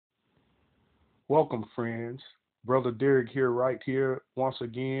Welcome, friends. Brother Derek here, right here, once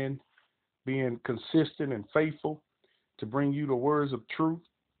again, being consistent and faithful to bring you the words of truth,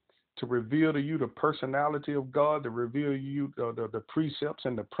 to reveal to you the personality of God, to reveal to you the precepts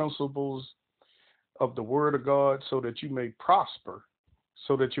and the principles of the Word of God, so that you may prosper,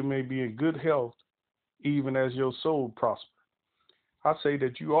 so that you may be in good health, even as your soul prosper. I say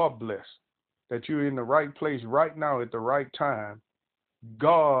that you are blessed, that you're in the right place right now at the right time.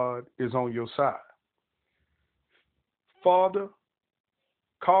 God is on your side. Father,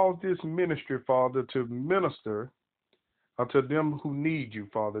 cause this ministry, Father, to minister unto them who need you,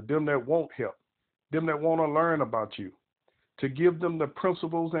 Father, them that want help, them that want to learn about you, to give them the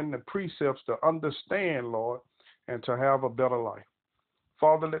principles and the precepts to understand, Lord, and to have a better life.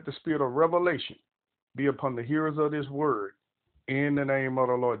 Father, let the spirit of revelation be upon the hearers of this word in the name of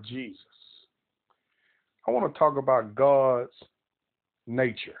the Lord Jesus. I want to talk about God's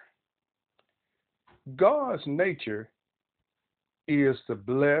nature. God's nature is to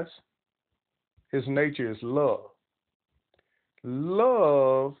bless. His nature is love.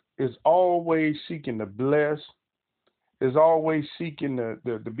 Love is always seeking to bless, is always seeking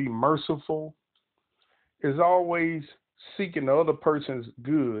to be merciful, is always seeking the other person's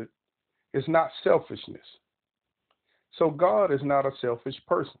good. It's not selfishness. So God is not a selfish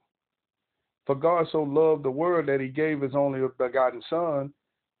person. For God so loved the world that he gave his only begotten Son,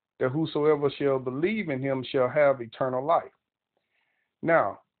 that whosoever shall believe in him shall have eternal life.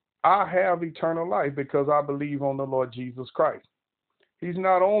 Now, I have eternal life because I believe on the Lord Jesus Christ. I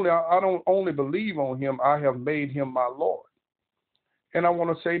don't only believe on him, I have made him my Lord. And I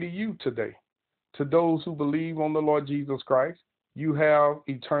want to say to you today, to those who believe on the Lord Jesus Christ, you have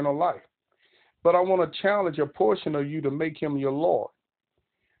eternal life. But I want to challenge a portion of you to make him your Lord.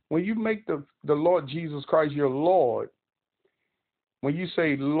 When you make the Lord Jesus Christ your Lord, when you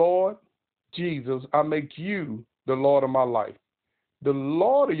say, Lord Jesus, I make you the Lord of my life. The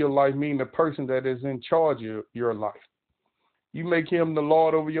Lord of your life means the person that is in charge of your life. You make him the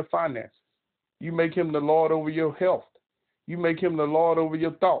Lord over your finances. You make him the Lord over your health. You make him the Lord over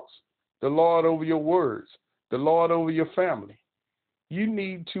your thoughts, the Lord over your words, the Lord over your family. You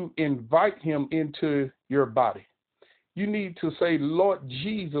need to invite him into your body. You need to say, Lord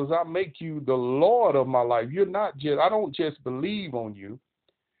Jesus, I make you the Lord of my life. I don't just believe on you,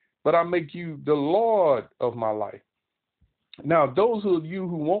 but I make you the Lord of my life. Now, those of you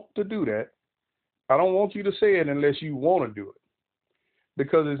who want to do that, I don't want you to say it unless you want to do it.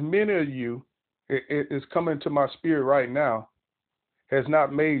 Because as many of you, it is coming to my spirit right now, has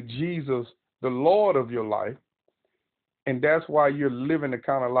not made Jesus the Lord of your life. And that's why you're living the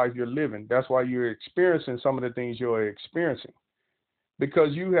kind of life you're living. That's why you're experiencing some of the things you're experiencing.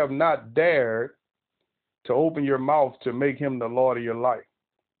 Because you have not dared to open your mouth to make him the Lord of your life.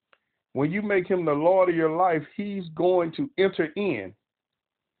 When you make him the Lord of your life, he's going to enter in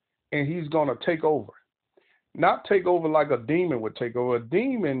and he's going to take over. Not take over like a demon would take over. A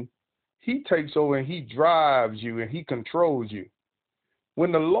demon, he takes over and he drives you and he controls you.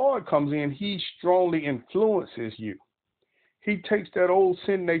 When the Lord comes in, he strongly influences you. He takes that old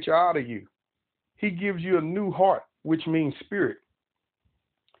sin nature out of you. He gives you a new heart, which means spirit.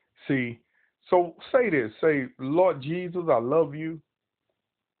 See, so say this. Say, Lord Jesus, I love you,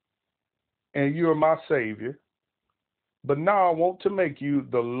 and you are my Savior. But now I want to make you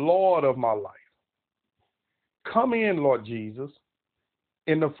the Lord of my life. Come in, Lord Jesus,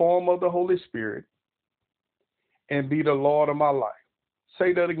 in the form of the Holy Spirit, and be the Lord of my life.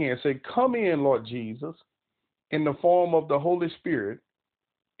 Say that again. Say, come in, Lord Jesus, in the form of the Holy Spirit,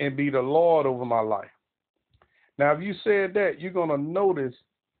 and be the Lord over my life. Now, if you said that, you're going to notice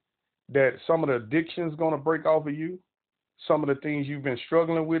that some of the addictions going to break off of you. Some of the things you've been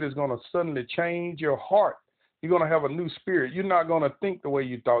struggling with is going to suddenly change your heart. You're going to have a new spirit. You're not going to think the way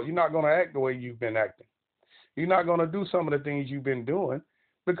you thought. You're not going to act the way you've been acting. You're not going to do some of the things you've been doing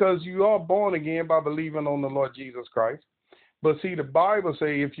because you are born again by believing on the Lord Jesus Christ. But see, the Bible says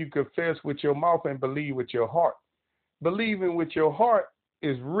if you confess with your mouth and believe with your heart, believing with your heart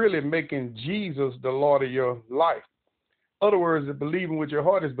is really making Jesus the Lord of your life. In other words, believing with your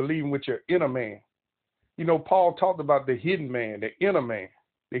heart is believing with your inner man. You know, Paul talked about the hidden man, the inner man,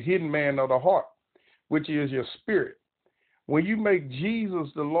 the hidden man of the heart, which is your spirit. When you make Jesus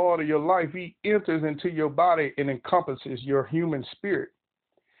the Lord of your life, he enters into your body and encompasses your human spirit.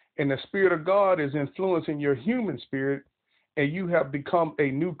 And the Spirit of God is influencing your human spirit, and you have become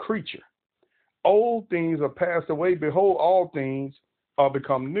a new creature. Old things are passed away. Behold, all things are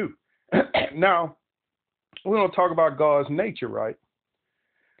become new. Now, we're going to talk about God's nature, right?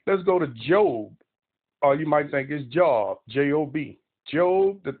 Let's go to Job, or you might think it's Job, Job.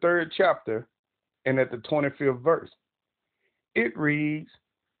 Job, the 3rd chapter, and at the 25th verse. It reads,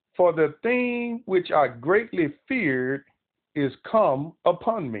 "For the thing which I greatly feared is come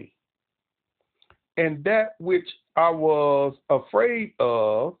upon me, and that which I was afraid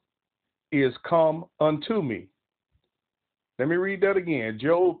of is come unto me." Let me read that again.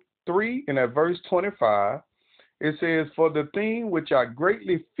 Job 3 and at verse 25, it says, "For the thing which I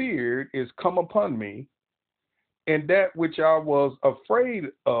greatly feared is come upon me, and that which I was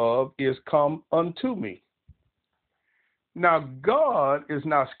afraid of is come unto me." Now, God is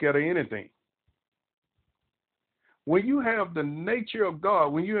not scared of anything. When you have the nature of God,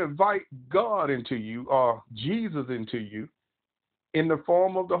 when you invite God into you or Jesus into you in the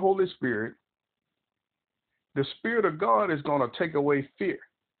form of the Holy Spirit, the Spirit of God is going to take away fear,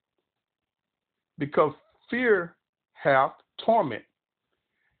 because fear hath torment.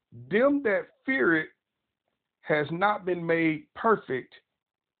 Them that fear it has not been made perfect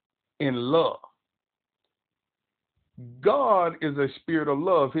in love. God is a spirit of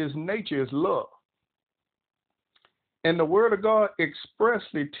love. His nature is love. And the Word of God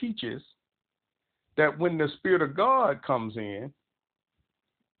expressly teaches that when the Spirit of God comes in,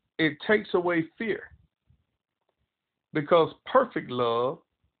 it takes away fear, because perfect love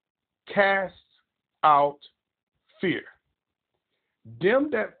casts out fear. Them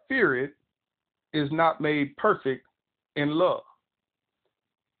that fear it is not made perfect in love.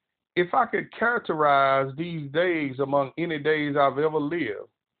 If I could characterize these days among any days I've ever lived,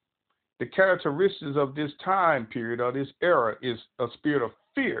 the characteristics of this time period or this era is a spirit of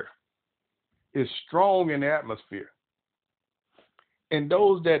fear is strong in the atmosphere. And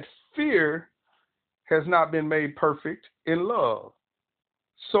those that fear has not been made perfect in love.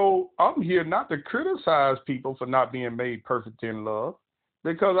 So I'm here not to criticize people for not being made perfect in love,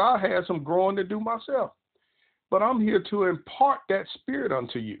 because I had some growing to do myself. But I'm here to impart that spirit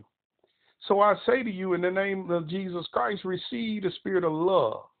unto you. So I say to you, in the name of Jesus Christ, receive the spirit of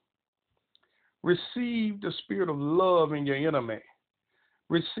love. Receive the spirit of love in your inner man.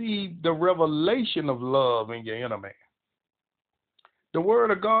 Receive the revelation of love in your inner man. The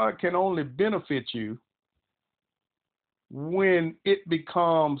Word of God can only benefit you when it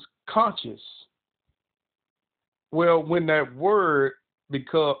becomes conscious. Well, when that word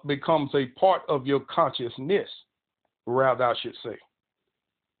becomes a part of your consciousness, rather I should say.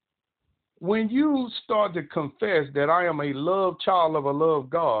 When you start to confess that I am a loved child of a loved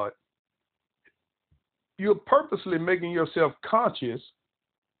God, you're purposely making yourself conscious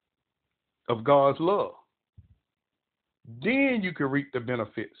of God's love. Then you can reap the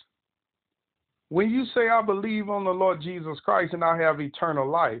benefits. When you say, I believe on the Lord Jesus Christ and I have eternal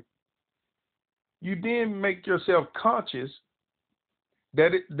life, you then make yourself conscious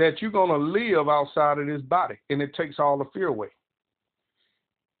that you're going to live outside of this body, and it takes all the fear away.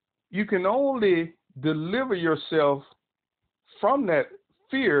 You can only deliver yourself from that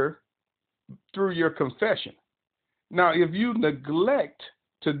fear through your confession. Now, if you neglect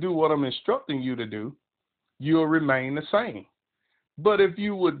to do what I'm instructing you to do, you'll remain the same. But if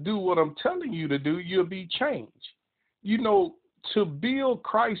you would do what I'm telling you to do, you'll be changed. You know, to build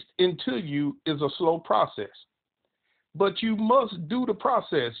Christ into you is a slow process. But you must do the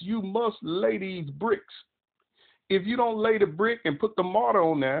process. You must lay these bricks. If you don't lay the brick and put the mortar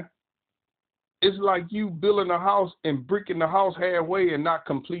on there, it's like you building a house and bricking the house halfway and not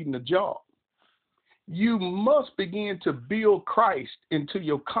completing the job. You must begin to build Christ into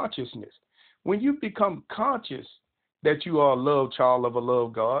your consciousness. When you become conscious that you are a loved child of a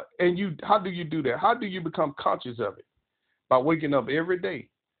loved God, and how do you do that? How do you become conscious of it? By waking up every day.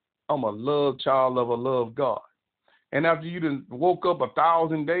 I'm a loved child of a loved God. And after you done woke up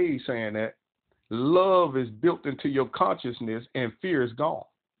 1,000 days saying that, love is built into your consciousness and fear is gone.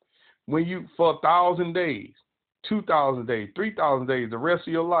 When you, for 1,000 days, 2,000 days, 3,000 days, the rest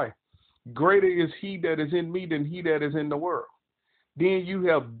of your life, greater is he that is in me than he that is in the world. Then you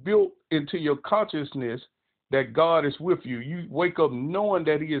have built into your consciousness that God is with you. You wake up knowing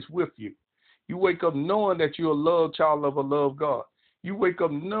that he is with you. You wake up knowing that you're a loved child of a loved God. You wake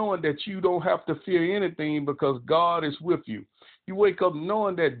up knowing that you don't have to fear anything because God is with you. You wake up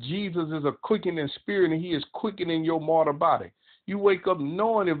knowing that Jesus is a quickening spirit and he is quickening your mortal body. You wake up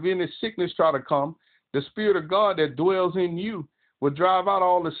knowing if any sickness try to come, the Spirit of God that dwells in you will drive out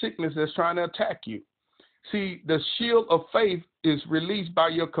all the sickness that's trying to attack you. See, the shield of faith is released by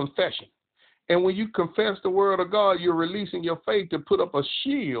your confession. And when you confess the word of God, you're releasing your faith to put up a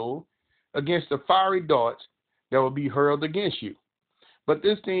shield against the fiery darts that will be hurled against you. But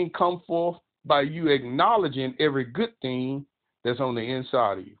this thing comes forth by you acknowledging every good thing that's on the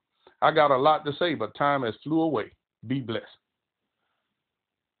inside of you. I got a lot to say, but time has flew away. Be blessed.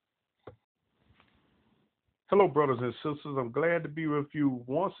 Hello, brothers and sisters. I'm glad to be with you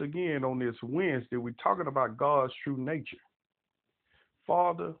once again on this Wednesday. We're talking about God's true nature.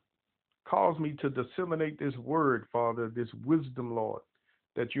 Father, cause me to disseminate this word, Father, this wisdom, Lord,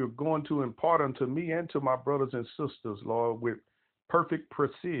 that you're going to impart unto me and to my brothers and sisters, Lord, with perfect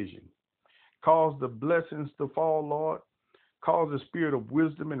precision. Cause the blessings to fall, Lord. Cause the spirit of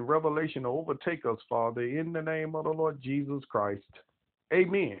wisdom and revelation to overtake us, Father, in the name of the Lord Jesus Christ.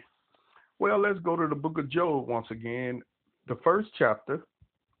 Amen. Well, let's go to the book of Job once again, the first chapter,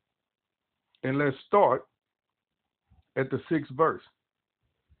 and let's start at the 6th verse.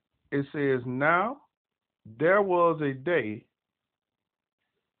 It says, Now there was a day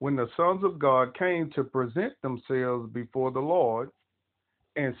when the sons of God came to present themselves before the Lord,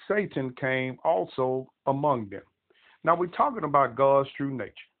 and Satan came also among them. Now we're talking about God's true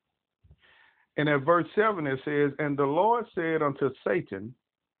nature. And at verse 7 it says, And the Lord said unto Satan,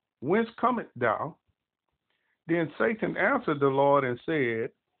 Whence comest thou? Then Satan answered the Lord and said,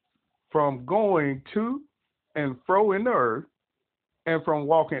 From going to and fro in the earth, and from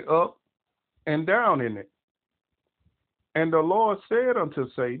walking up and down in it. And the Lord said unto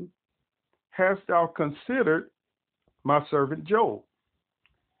Satan, Hast thou considered my servant Job,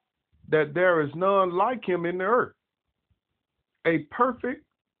 that there is none like him in the earth, a perfect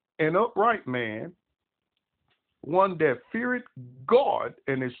and upright man, one that feareth God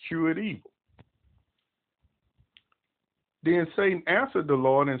and is true at evil. Then Satan answered the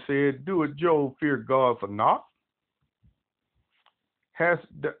Lord and said, Doeth Job fear God for naught? Hast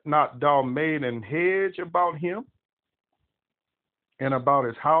not thou made an hedge about him, and about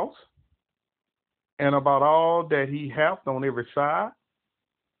his house, and about all that he hath on every side?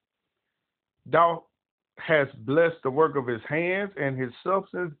 Thou hast blessed the work of his hands, and his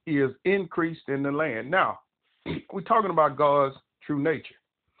substance is increased in the land. Now, we're talking about God's true nature.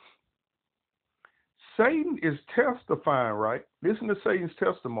 Satan is testifying, right? Listen to Satan's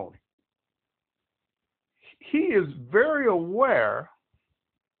testimony. He is very aware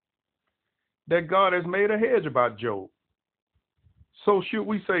that God has made a hedge about Job. So should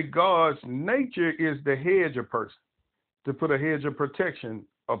we say God's nature is the hedge of person, to put a hedge of protection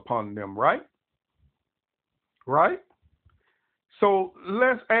upon them, right? Right? So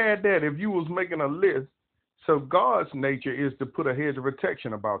let's add that if you was making a list, so God's nature is to put a hedge of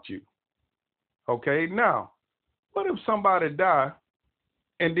protection about you. Okay, now, what if somebody die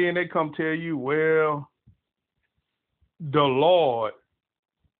and then they come tell you, well, the Lord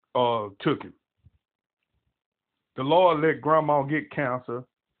took him. The Lord let grandma get cancer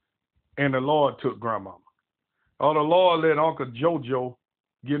and the Lord took grandmama. Or the Lord let Uncle Jojo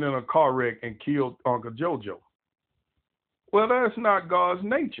get in a car wreck and killed Uncle Jojo. Well, that's not God's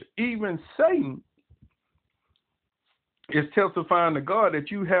nature. Even Satan is testifying to God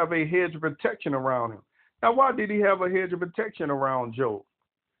that you have a hedge of protection around him. Now, why did he have a hedge of protection around Job?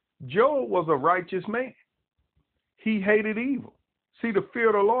 Job was a righteous man. He hated evil. See, the fear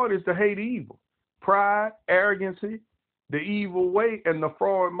of the Lord is to hate evil. Pride, arrogancy, the evil way, and the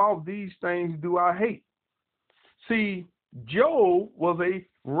fraud mouth, these things do I hate. See, Job was a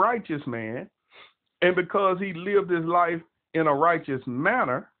righteous man, and because he lived his life in a righteous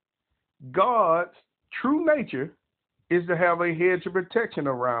manner, God's true nature is to have a hedge of protection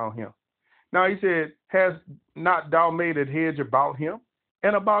around him. Now he said, Has not thou made a hedge about him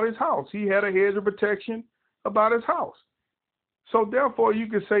and about his house? He had a hedge of protection about his house. So therefore you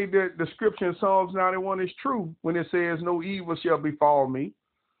can say that the scripture in Psalms 91 is true when it says, No evil shall befall me,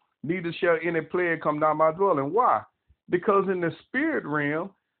 neither shall any plague come down my dwelling. Why? Because in the spirit realm,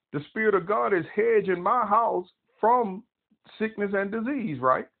 the Spirit of God is hedging my house from sickness and disease,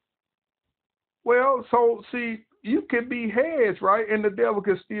 right? Well, so see, you can be hedged, right? And the devil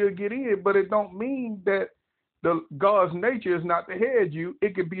can still get in, but it don't mean that the God's nature is not to hedge you.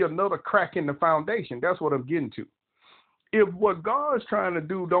 It could be another crack in the foundation. That's what I'm getting to. If what God's trying to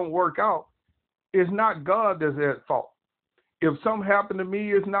do don't work out, it's not God that's at fault. If something happened to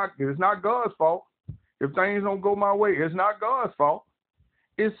me, it's not God's fault. If things don't go my way, it's not God's fault.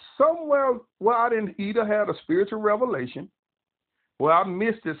 It's somewhere where I didn't either have a spiritual revelation, where I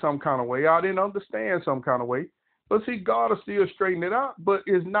missed it some kind of way, I didn't understand some kind of way. But see, God will still straighten it out, but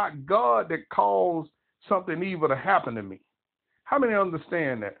it's not God that caused something evil to happen to me. How many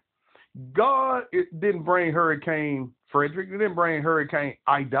understand that? God didn't bring Hurricane Frederick. It didn't bring Hurricane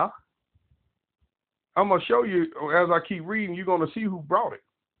Ida. I'm going to show you, as I keep reading, you're going to see who brought it.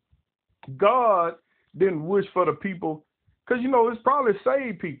 God didn't wish for the people, because, it's probably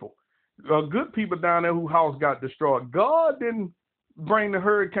saved people, good people down there whose house got destroyed. God didn't bring the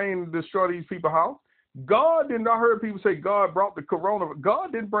hurricane to destroy these people's house. I heard people say God brought the coronavirus.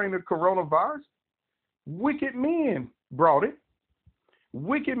 God didn't bring the coronavirus. Wicked men brought it.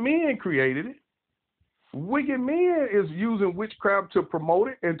 Wicked men created it. Wicked men is using witchcraft to promote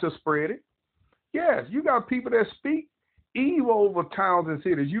it and to spread it. Yes, you got people that speak evil over towns and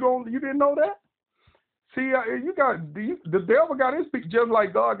cities. You didn't know that? See, the devil got his people, just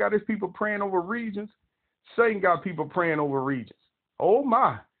like God got his people praying over regions. Satan got people praying over regions. Oh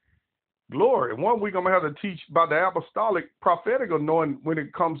my, glory! One week I'm gonna have to teach about the apostolic prophetic anointing when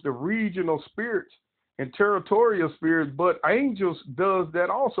it comes to regional spirits and territorial spirits. But angels does that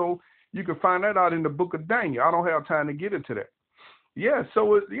also. You can find that out in the book of Daniel. I don't have time to get into that. Yeah,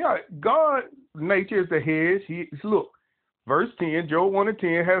 so God nature is the hedge. Look, verse 10, Job 1 and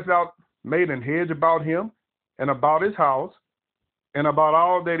 10, has thou made an hedge about him and about his house and about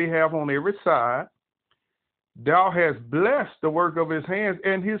all that he have on every side. Thou hast blessed the work of his hands,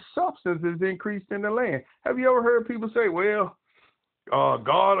 and his substance is increased in the land. Have you ever heard people say, well, God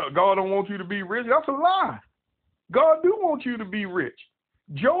don't want you to be rich? That's a lie. God do want you to be rich.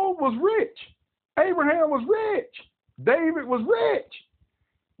 Job was rich. Abraham was rich. David was rich.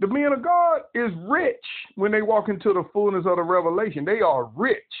 The men of God is rich when they walk into the fullness of the revelation. They are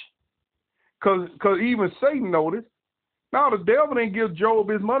rich. Because even Satan noticed. Now the devil didn't give Job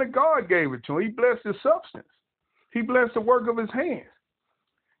his money. God gave it to him. He blessed his substance. He blessed the work of his hands.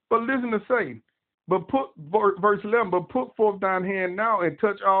 But listen to Satan. Verse 11, but put forth thine hand now and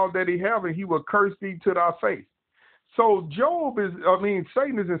touch all that he have, and he will curse thee to thy face. So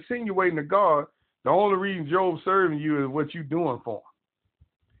Satan is insinuating to God, the only reason Job's serving you is what you're doing for him.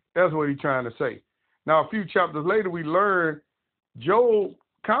 That's what he's trying to say. Now, a few chapters later, we learn Job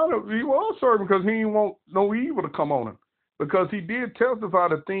he was serving because he didn't want no evil to come on him, because he did testify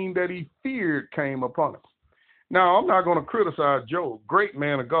the thing that he feared came upon him. Now, I'm not going to criticize Job. Great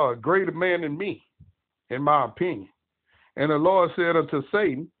man of God, greater man than me, in my opinion. And the Lord said unto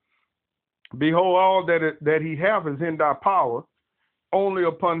Satan, behold, all that he hath is in thy power. Only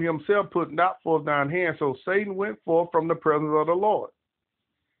upon himself put not forth thine hand. So Satan went forth from the presence of the Lord.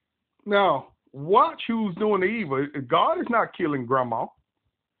 Now, watch who's doing the evil. God is not killing grandma.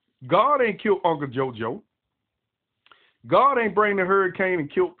 God ain't killed Uncle JoJo. God ain't bringing the hurricane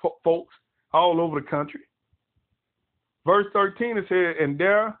and killed folks all over the country. Verse 13, it said, and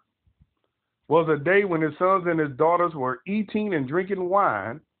there was a day when his sons and his daughters were eating and drinking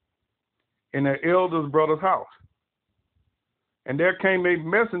wine in their eldest brother's house. And there came a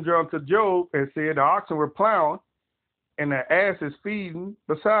messenger unto Job and said, the oxen were plowing and the asses feeding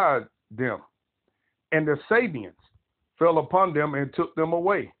beside them. And the Sabians fell upon them and took them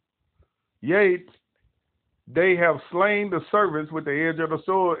away. Yea, they have slain the servants with the edge of the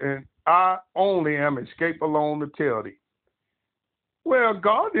sword, and I only am escaped alone to tell thee. Well,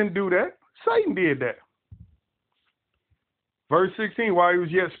 God didn't do that. Satan did that. Verse 16, while he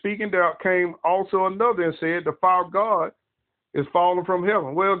was yet speaking, there came also another and said, the fire of God is fallen from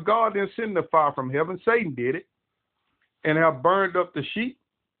heaven. Well, God didn't send the fire from heaven. Satan did it, and have burned up the sheep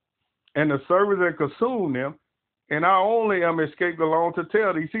and the servants and consumed them. And I only am escaped alone to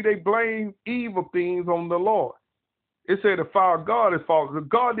tell thee. See, they blame evil things on the Lord. It said the fire of God is fallen.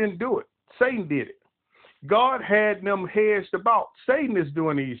 God didn't do it. Satan did it. God had them hedged about. Satan is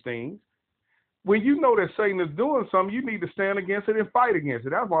doing these things. When you know that Satan is doing something, you need to stand against it and fight against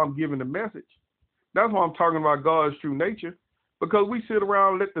it. That's why I'm giving the message. That's why I'm talking about God's true nature. Because we sit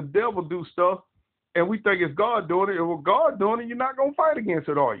around and let the devil do stuff, and we think it's God doing it. If it's God doing it, you're not going to fight against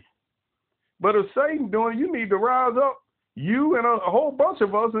it, are you? But if Satan doing it, you need to rise up. You and a whole bunch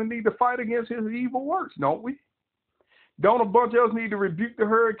of us need to fight against his evil works, don't we? Don't a bunch of us need to rebuke the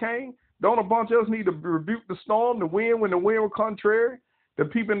hurricane? Don't a bunch of us need to rebuke the storm, the wind, when the wind was contrary? The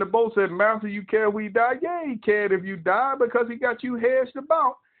people in the boat said, Master, you care if we die? Yeah, he cared if you die, because he got you hedged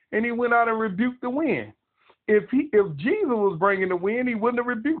about, and he went out and rebuked the wind. If Jesus was bringing the wind, he wouldn't have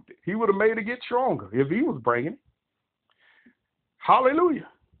rebuked it. He would have made it get stronger if he was bringing it. Hallelujah.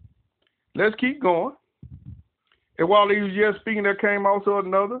 Let's keep going. And while he was yet speaking, there came also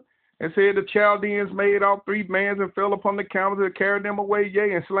another and said, the Chaldeans made out 3 bands and fell upon the camels and carried them away,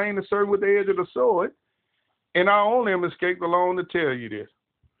 yea, and slain the servant with the edge of the sword. And I only am escaped alone to tell you this.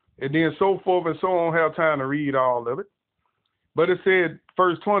 And then so forth and so on. Have time to read all of it. But it said,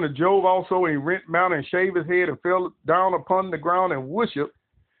 verse 20, Job also he rent mountain and shaved his head and fell down upon the ground and worshiped,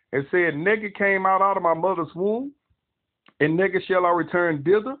 and said, naked came out of my mother's womb, and naked shall I return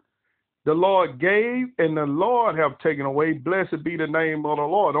thither. The Lord gave, and the Lord have taken away. Blessed be the name of the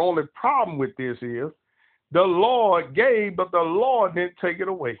Lord. The only problem with this is the Lord gave, but the Lord didn't take it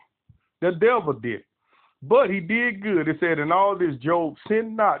away. The devil did. But he did good. It said, in all this Job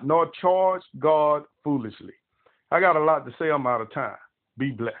sinned not, nor charged God foolishly. I got a lot to say. I'm out of time.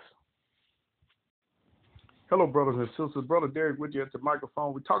 Be blessed. Hello, brothers and sisters. Brother Derek with you at the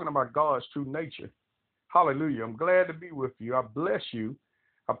microphone. We're talking about God's true nature. Hallelujah. I'm glad to be with you. I bless you.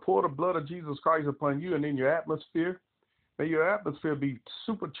 I pour the blood of Jesus Christ upon you and in your atmosphere. May your atmosphere be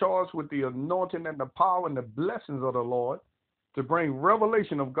supercharged with the anointing and the power and the blessings of the Lord to bring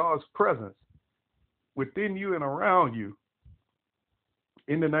revelation of God's presence within you and around you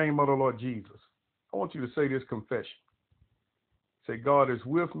in the name of the Lord Jesus. I want you to say this confession. Say, God is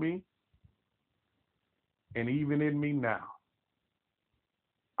with me and even in me now.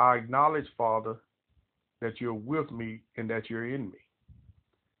 I acknowledge, Father, that you're with me and that you're in me.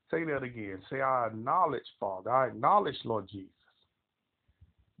 Say that again. Say, I acknowledge, Father. I acknowledge, Lord Jesus,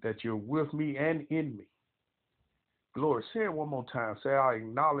 that you're with me and in me. Glory. Say it one more time. Say, I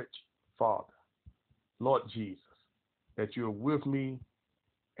acknowledge, Father, Lord Jesus, that you're with me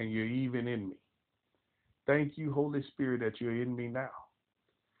and you're even in me. Thank you, Holy Spirit, that you're in me now.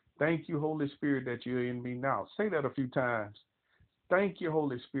 Thank you, Holy Spirit, that you're in me now. Say that a few times. Thank you,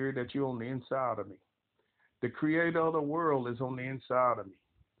 Holy Spirit, that you're on the inside of me. The creator of the world is on the inside of me.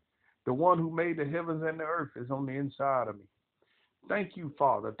 The one who made the heavens and the earth is on the inside of me. Thank you,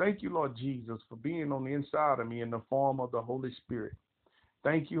 Father. Thank you, Lord Jesus, for being on the inside of me in the form of the Holy Spirit.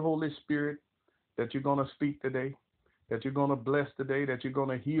 Thank you, Holy Spirit, that you're going to speak today, that you're going to bless today, that you're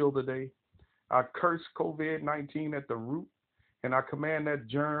going to heal today. I curse COVID-19 at the root, and I command that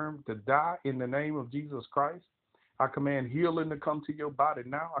germ to die in the name of Jesus Christ. I command healing to come to your body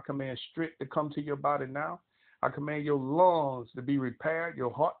now. I command strength to come to your body now. I command your lungs to be repaired,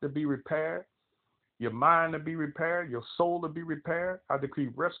 your heart to be repaired, your mind to be repaired, your soul to be repaired. I decree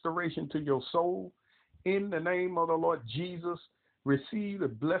restoration to your soul. In the name of the Lord Jesus, receive the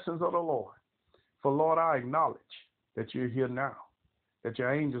blessings of the Lord. For Lord, I acknowledge that you're here now, that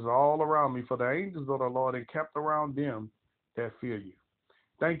your angels are all around me, for the angels of the Lord encamped around them that fear you.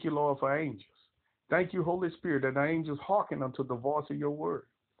 Thank you, Lord, for angels. Thank you, Holy Spirit, that the angels hearken unto the voice of your word.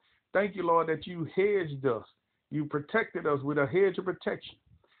 Thank you, Lord, that you hedged us. You protected us with a hedge of protection.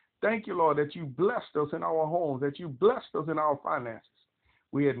 Thank you, Lord, that you blessed us in our homes, that you blessed us in our finances.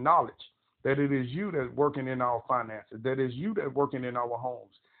 We acknowledge that it is you that's working in our finances, that it is you that's working in our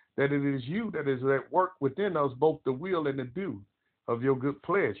homes, that it is you that is at work within us, both the will and the do of your good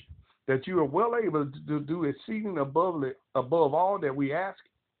pleasure, that you are well able to do exceeding above all that we ask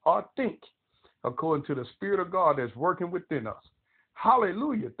or think, according to the Spirit of God that's working within us.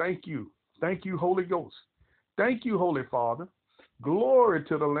 Hallelujah. Thank you. Thank you, Holy Ghost. Thank you, Holy Father. Glory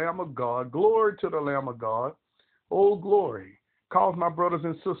to the Lamb of God. Glory to the Lamb of God. Oh, glory. Cause my brothers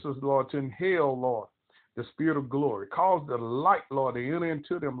and sisters, Lord, to inhale, Lord, the Spirit of glory. Cause the light, Lord, to enter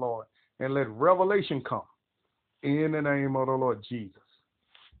into them, Lord, and let revelation come in the name of the Lord Jesus.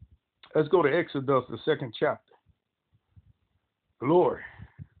 Let's go to Exodus, the 2nd chapter. Glory.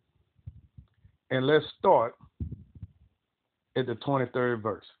 And let's start at the 23rd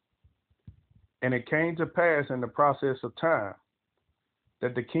verse. And it came to pass in the process of time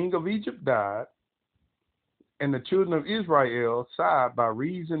that the king of Egypt died, and the children of Israel sighed by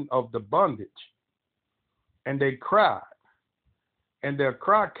reason of the bondage. And they cried, and their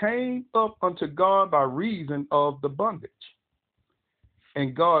cry came up unto God by reason of the bondage.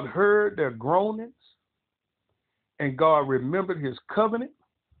 And God heard their groanings, and God remembered his covenant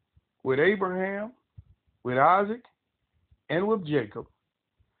with Abraham, with Isaac, and with Jacob.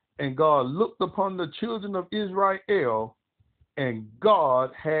 And God looked upon the children of Israel, and God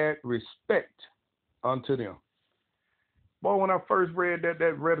had respect unto them. Boy, when I first read that,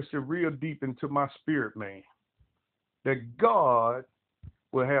 that registered real deep into my spirit, man, that God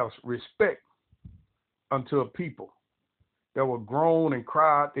will have respect unto a people that will groan and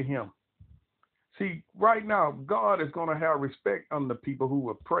cry out to him. See, right now, God is going to have respect on the people who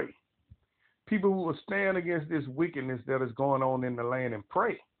will pray. People who will stand against this wickedness that is going on in the land and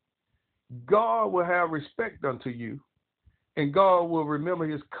pray. God will have respect unto you, and God will remember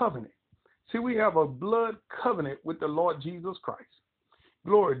his covenant. See, we have a blood covenant with the Lord Jesus Christ.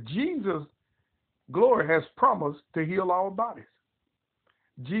 Glory. Jesus, glory, has promised to heal our bodies.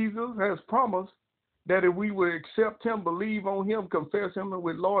 Jesus has promised that if we will accept him, believe on him, confess him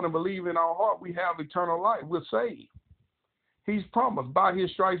with Lord, and believe in our heart, we have eternal life. We're saved. He's promised by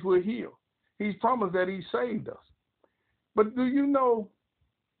his stripes we're healed. He's promised that he saved us. But do you know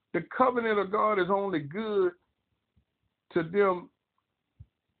the covenant of God is only good to them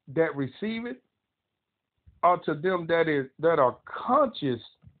that receive it, or to them that are conscious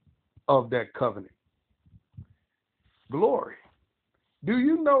of that covenant? Glory. Do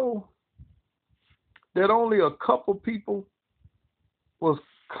you know that only a couple people was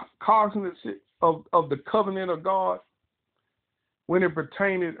cognizant of the covenant of God? when it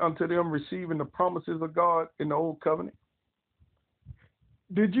pertained unto them receiving the promises of God in the old covenant?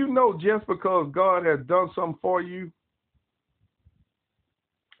 Did you know just because God has done something for you,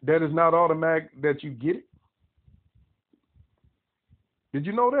 that is not automatic that you get it? Did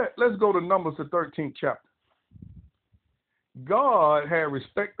you know that? Let's go to Numbers, the 13th chapter. God had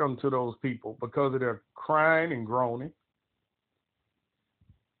respect unto those people because of their crying and groaning.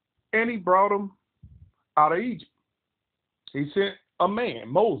 And he brought them out of Egypt. He sent a man,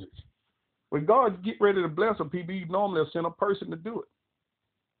 Moses. When God get ready to bless a people, he normally send a person to do it.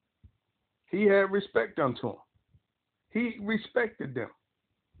 He had respect unto them. He respected them.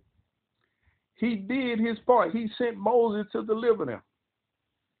 He did his part. He sent Moses to deliver them.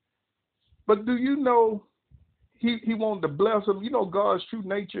 But do you know he wanted to bless them? You know God's true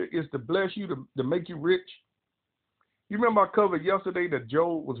nature is to bless you, to make you rich. You remember I covered yesterday that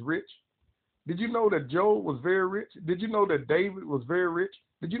Job was rich? Did you know that Job was very rich? Did you know that David was very rich?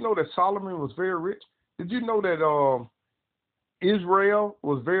 Did you know that Solomon was very rich? Did you know that Israel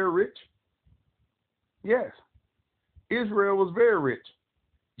was very rich? Yes. Israel was very rich.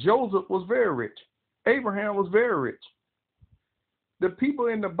 Joseph was very rich. Abraham was very rich. The people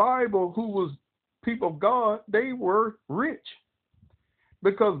in the Bible who was people of God, they were rich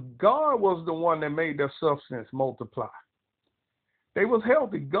because God was the one that made their substance multiply. They was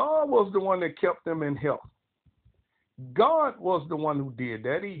healthy. God was the one that kept them in health. God was the one who did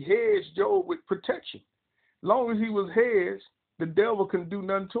that. He hedged Job with protection. As long as he was hedged, the devil couldn't do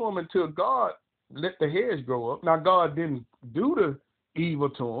nothing to him until God let the hedge grow up. Now, God didn't do the evil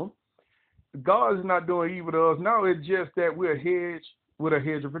to him. God is not doing evil to us now. It's just that we're hedged with a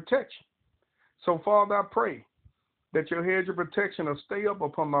hedge of protection. So, Father, I pray that your hedge of protection will stay up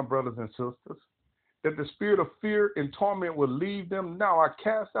upon my brothers and sisters, that the spirit of fear and torment will leave them. Now I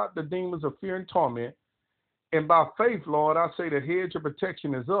cast out the demons of fear and torment. And by faith, Lord, I say the hedge of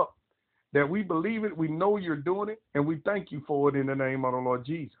protection is up, that we believe it, we know you're doing it, and we thank you for it in the name of the Lord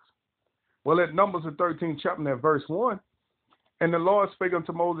Jesus. Well, at Numbers, the 13th chapter, at verse 1, and the Lord spake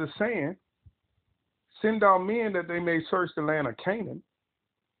unto Moses, saying, send out men that they may search the land of Canaan,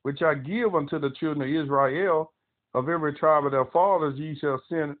 which I give unto the children of Israel. Of every tribe of their fathers ye shall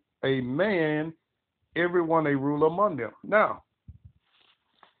send a man, every one a ruler among them. Now,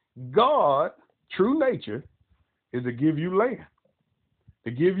 God, true nature, is to give you land,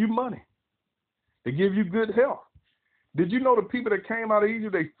 to give you money, to give you good health. Did you know the people that came out of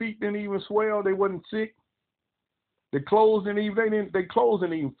Egypt, their feet didn't even swell, they wasn't sick? Their clothes didn't even, their clothes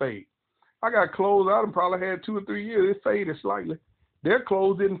didn't even fade. I got clothes out and probably had 2 or 3 years. It faded slightly. Their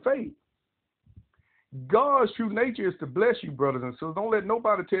clothes didn't fade. God's true nature is to bless you, brothers and sisters. Don't let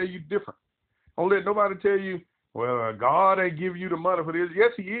nobody tell you different. Don't let nobody tell you, well, God ain't give you the money for this.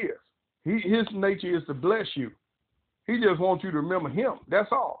 Yes, he is. His nature is to bless you. He just wants you to remember him. That's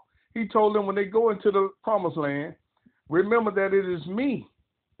all. He told them when they go into the promised land, remember that it is me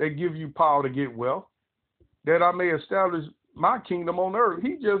that give you power to get wealth, that I may establish my kingdom on earth.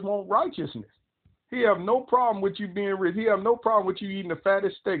 He just wants righteousness. He have no problem with you being rich. He have no problem with you eating the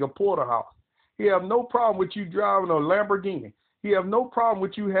fattest steak, a porterhouse. He have no problem with you driving a Lamborghini. He have no problem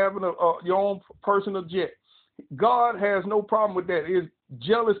with you having your own personal jet. God has no problem with that. It's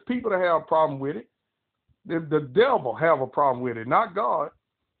jealous people that have a problem with it. The devil have a problem with it, not God.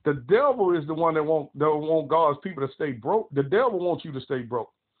 The devil is the one that want God's people to stay broke. The devil wants you to stay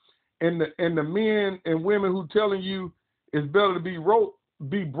broke. And the men and women who telling you it's better to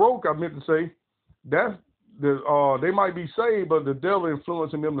be broke, I meant to say, that's they might be saved, but the devil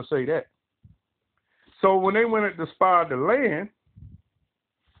influencing them to say that. So when they went and spied the land,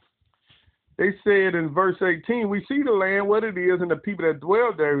 they said in verse 18, we see the land, what it is, and the people that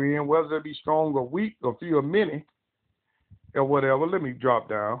dwell therein, whether they be strong or weak, or few or many, or whatever. Let me drop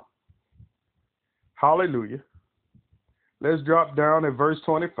down. Hallelujah. Let's drop down at verse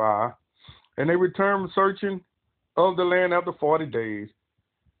 25. And they returned searching of the land after 40 days.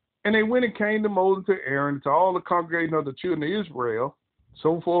 And they went and came to Moses, to Aaron, to all the congregation of the children of Israel,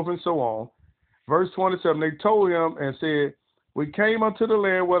 so forth and so on. Verse 27, they told him and said, we came unto the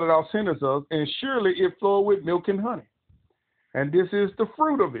land where thou sentest us, and surely it flowed with milk and honey. And this is the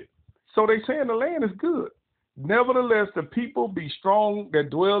fruit of it. So they saying the land is good. Nevertheless, the people be strong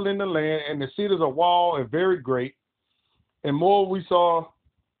that dwell in the land, and the cities are walled and very great. And more we saw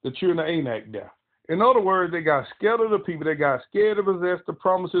the children of Anak there. In other words, they got scared of the people. They got scared to possess the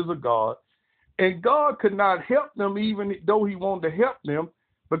promises of God. And God could not help them even though he wanted to help them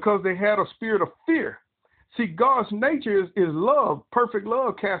because they had a spirit of fear. See, God's nature is love. Perfect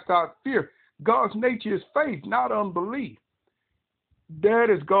love casts out fear. God's nature is faith, not unbelief. That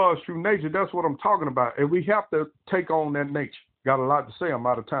is God's true nature. That's what I'm talking about. And we have to take on that nature. Got a lot to say. I'm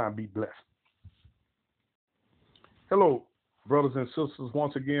out of time. Be blessed. Hello, brothers and sisters.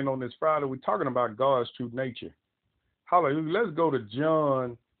 Once again on this Friday, we're talking about God's true nature. Hallelujah. Let's go to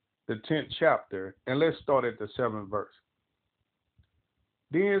John, the 10th chapter, and let's start at the 7th verse.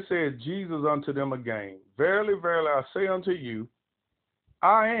 Then said Jesus unto them again, Verily, verily, I say unto you,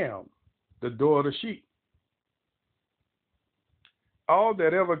 I am the door of the sheep. All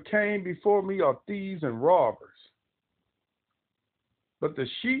that ever came before me are thieves and robbers, but the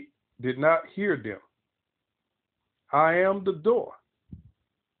sheep did not hear them. I am the door.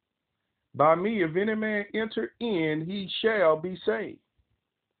 By me, if any man enter in, he shall be saved,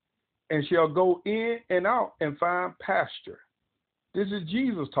 and shall go in and out and find pasture. This is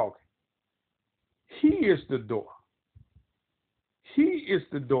Jesus talking. He is the door. He is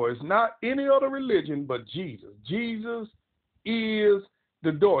the door. It's not any other religion but Jesus. Jesus is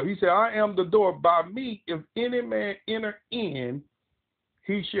the door. He said, I am the door. By me, if any man enter in,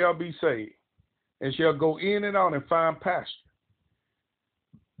 he shall be saved, and shall go in and out and find pasture.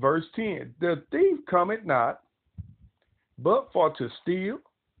 Verse 10, the thief cometh not, but for to steal,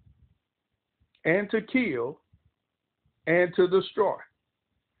 and to kill, and to destroy.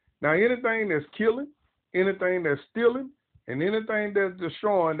 Now, anything that's killing, anything that's stealing, and anything that's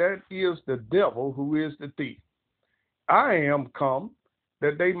destroying, that is the devil, who is the thief. I am come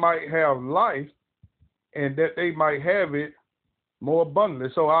that they might have life, and that they might have it more abundantly.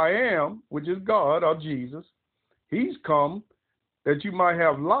 So I am, which is God or Jesus, he's come that you might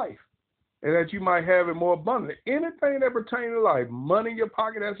have life, and that you might have it more abundantly. Anything that pertains to life, money in your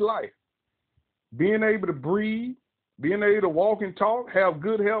pocket, that's life. Being able to breathe, being able to walk and talk, have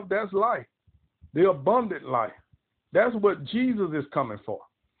good health, that's life. The abundant life. That's what Jesus is coming for.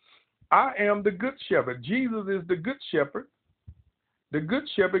 I am the good shepherd. Jesus is the good shepherd. The good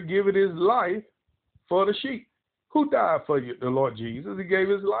shepherd giveth his life for the sheep. Who died for you? The Lord Jesus. He gave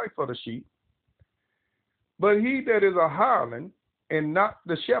his life for the sheep. But he that is a hireling and not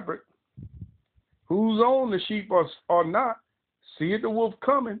the shepherd, whose own the sheep are not, seeth the wolf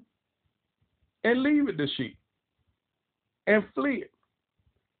coming, and leaveth the sheep, and fleeth.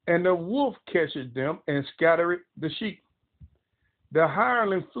 And the wolf catcheth them, and scattereth the sheep. The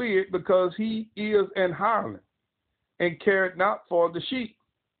hireling fleeth, because he is an hireling, and careth not for the sheep.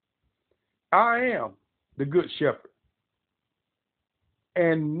 I am the good shepherd,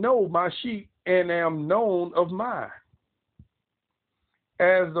 and know my sheep, and am known of mine.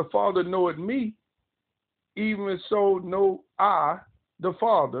 As the Father knoweth me, even so know I the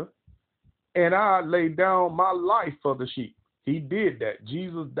Father, and I lay down my life for the sheep. He did that.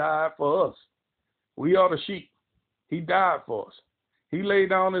 Jesus died for us. We are the sheep. He died for us. He laid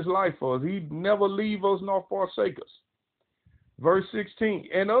down his life for us. He never leave us nor forsake us. Verse 16,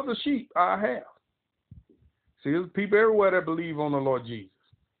 and other sheep I have. See, there's people everywhere that believe on the Lord Jesus,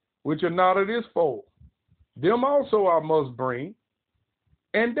 which are not of this fold. Them also I must bring,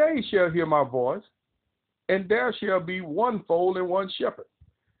 and they shall hear my voice, and there shall be one fold and one shepherd.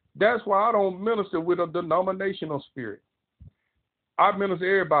 That's why I don't minister with a denominational spirit. I minister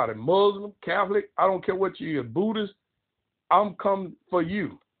to everybody, Muslim, Catholic, I don't care what you are, Buddhist. I'm come for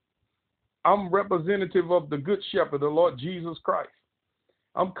you. I'm representative of the good shepherd, the Lord Jesus Christ.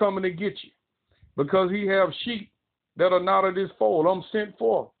 I'm coming to get you because he have sheep that are not of this fold. I'm sent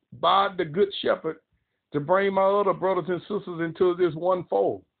forth by the good shepherd to bring my other brothers and sisters into this one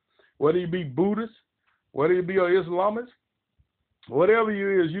fold. Whether you be Buddhist, whether you be an Islamist, whatever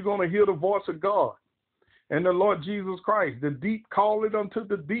you is, you're going to hear the voice of God and the Lord Jesus Christ. The deep call it unto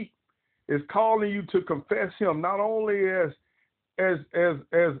the deep is calling you to confess him, not only as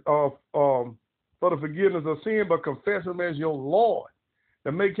for the forgiveness of sin, but confess him as your Lord,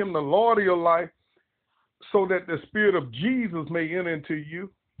 to make him the Lord of your life, so that the Spirit of Jesus may enter into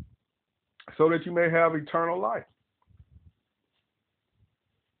you, so that you may have eternal life.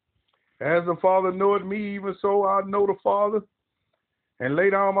 As the Father knoweth me, even so I know the Father, and lay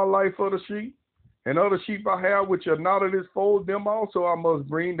down my life for the sheep. And other sheep I have which are not of this fold, them also I must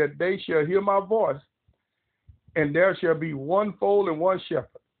bring, that they shall hear my voice, and there shall be one fold and one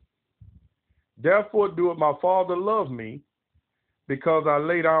shepherd. Therefore doeth my Father love me, because I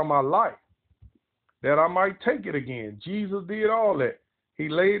lay down my life, that I might take it again. Jesus did all that. He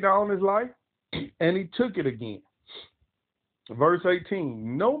laid down his life, and he took it again. Verse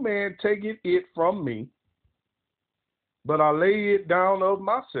 18, no man taketh it from me, but I lay it down of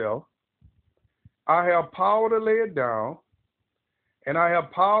myself. I have power to lay it down, and I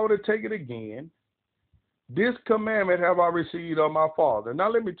have power to take it again. This commandment have I received of my Father. Now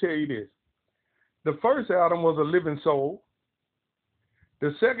let me tell you this. The first Adam was a living soul.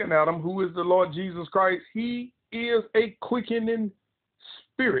 The second Adam, who is the Lord Jesus Christ, he is a quickening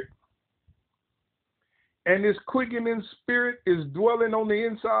spirit. And this quickening spirit is dwelling on the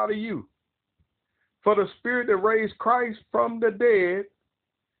inside of you. For the spirit that raised Christ from the dead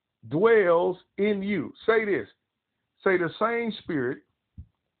dwells in you. Say this. Say the same spirit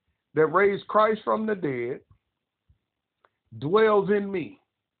that raised Christ from the dead dwells in me.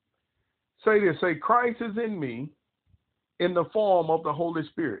 Say this. Say Christ is in me in the form of the Holy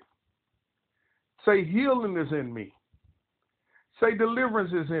Spirit. Say healing is in me. Say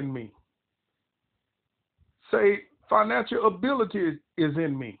deliverance is in me. Say financial ability is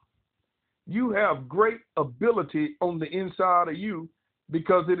in me. You have great ability on the inside of you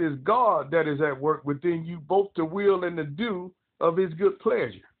because it is God that is at work within you, both to will and to do of his good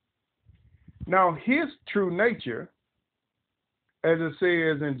pleasure. Now, his true nature, as it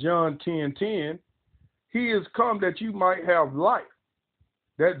says in John 10:10, he is come that you might have life,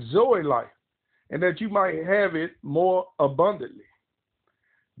 that Zoe life, and that you might have it more abundantly.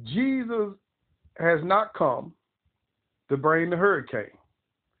 Jesus has not come to bring the hurricane.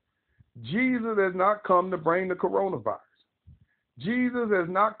 Jesus has not come to bring the coronavirus. Jesus has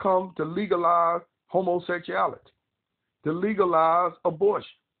not come to legalize homosexuality, to legalize abortion.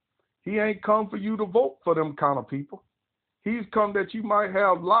 He ain't come for you to vote for them kind of people. He's come that you might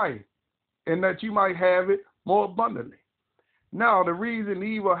have life and that you might have it more abundantly. Now, the reason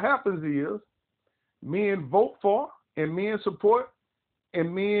evil happens is men vote for and men support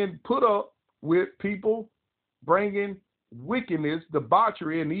and men put up with people bringing wickedness,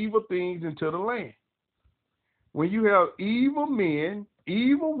 debauchery, and evil things into the land. When you have evil men,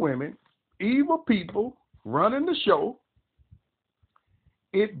 evil women, evil people running the show,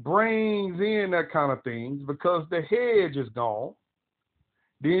 it brings in that kind of things because the hedge is gone.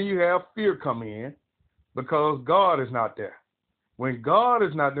 Then you have fear come in because God is not there. When God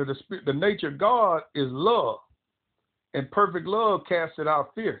is not there, the nature of God is love, and perfect love casts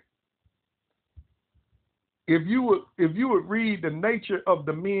out fear. If you would read the nature of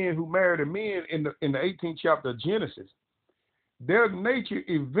the men who married the men in the 18th chapter of Genesis, their nature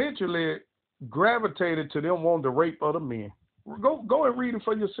eventually gravitated to them wanting to rape other men. Go and read it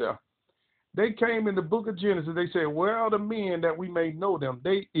for yourself. They came in the book of Genesis. They said, "Where are the men that we may know them?"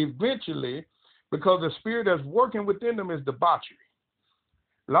 They eventually, because the spirit that's working within them is debauchery.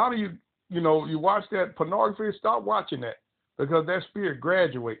 A lot of you, you watch that pornography. Stop watching that because that spirit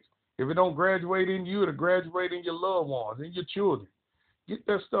graduates. If it don't graduate in you, it'll graduate in your loved ones, in your children. Get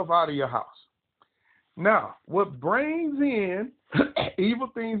that stuff out of your house. Now, what brings in evil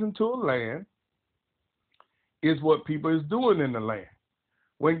things into a land is what people is doing in the land.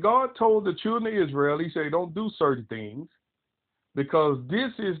 When God told the children of Israel, he said, don't do certain things because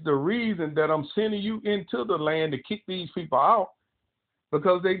this is the reason that I'm sending you into the land to kick these people out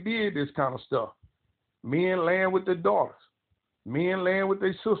because they did this kind of stuff. Men laying with their daughters. Men laying with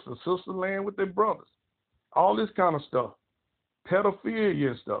their sisters, sisters laying with their brothers, all this kind of stuff,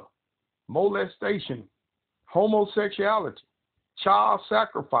 pedophilia and stuff, molestation, homosexuality, child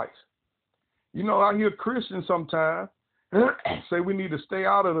sacrifice. I hear Christians sometimes say we need to stay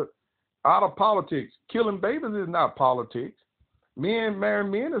out of politics. Killing babies is not politics. Men marrying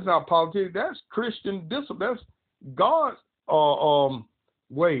men is not politics. That's Christian discipline. That's God's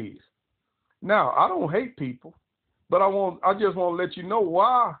ways. Now, I don't hate people. But I just want to let you know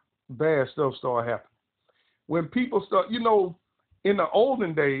why bad stuff started happening. When people start, in the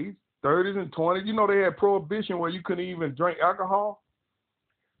olden days, 30s and 20s, they had prohibition where you couldn't even drink alcohol.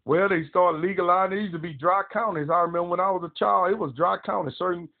 Well, they started legalizing. It used to be dry counties. I remember when I was a child, it was dry counties.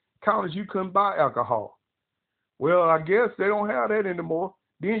 Certain counties you couldn't buy alcohol. Well, I guess they don't have that anymore.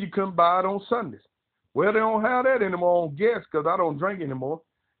 Then you couldn't buy it on Sundays. Well, they don't have that anymore on guests because I don't drink anymore.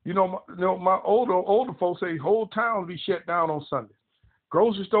 My older folks say whole towns be shut down on Sundays.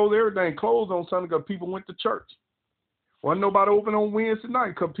 Grocery stores, everything closed on Sunday because people went to church. Wasn't nobody open on Wednesday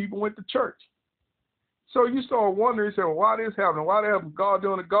night because people went to church. So you start wondering, well, why this happening? Why the hell God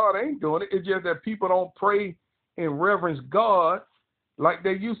doing it? God ain't doing it. It's just that people don't pray and reverence God like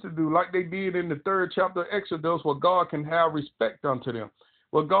they used to do, like they did in the 3rd chapter of Exodus, where God can have respect unto them,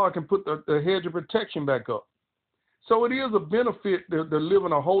 where God can put the hedge of protection back up. So it is a benefit to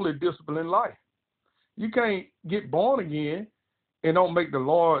living a holy, disciplined life. You can't get born again and don't make the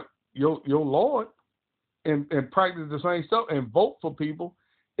Lord your Lord and practice the same stuff and vote for people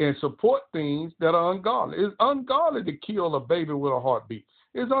and support things that are ungodly. It's ungodly to kill a baby with a heartbeat.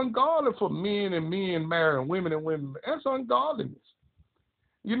 It's ungodly for men and men marrying women and women. That's ungodliness.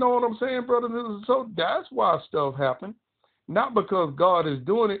 You know what I'm saying, brothers and sisters? So that's why stuff happens. Not because God is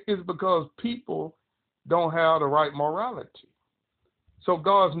doing it. It's because people don't have the right morality. So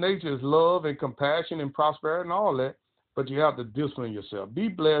God's nature is love and compassion and prosperity and all that, but you have to discipline yourself. Be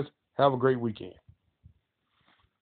blessed. Have a great weekend.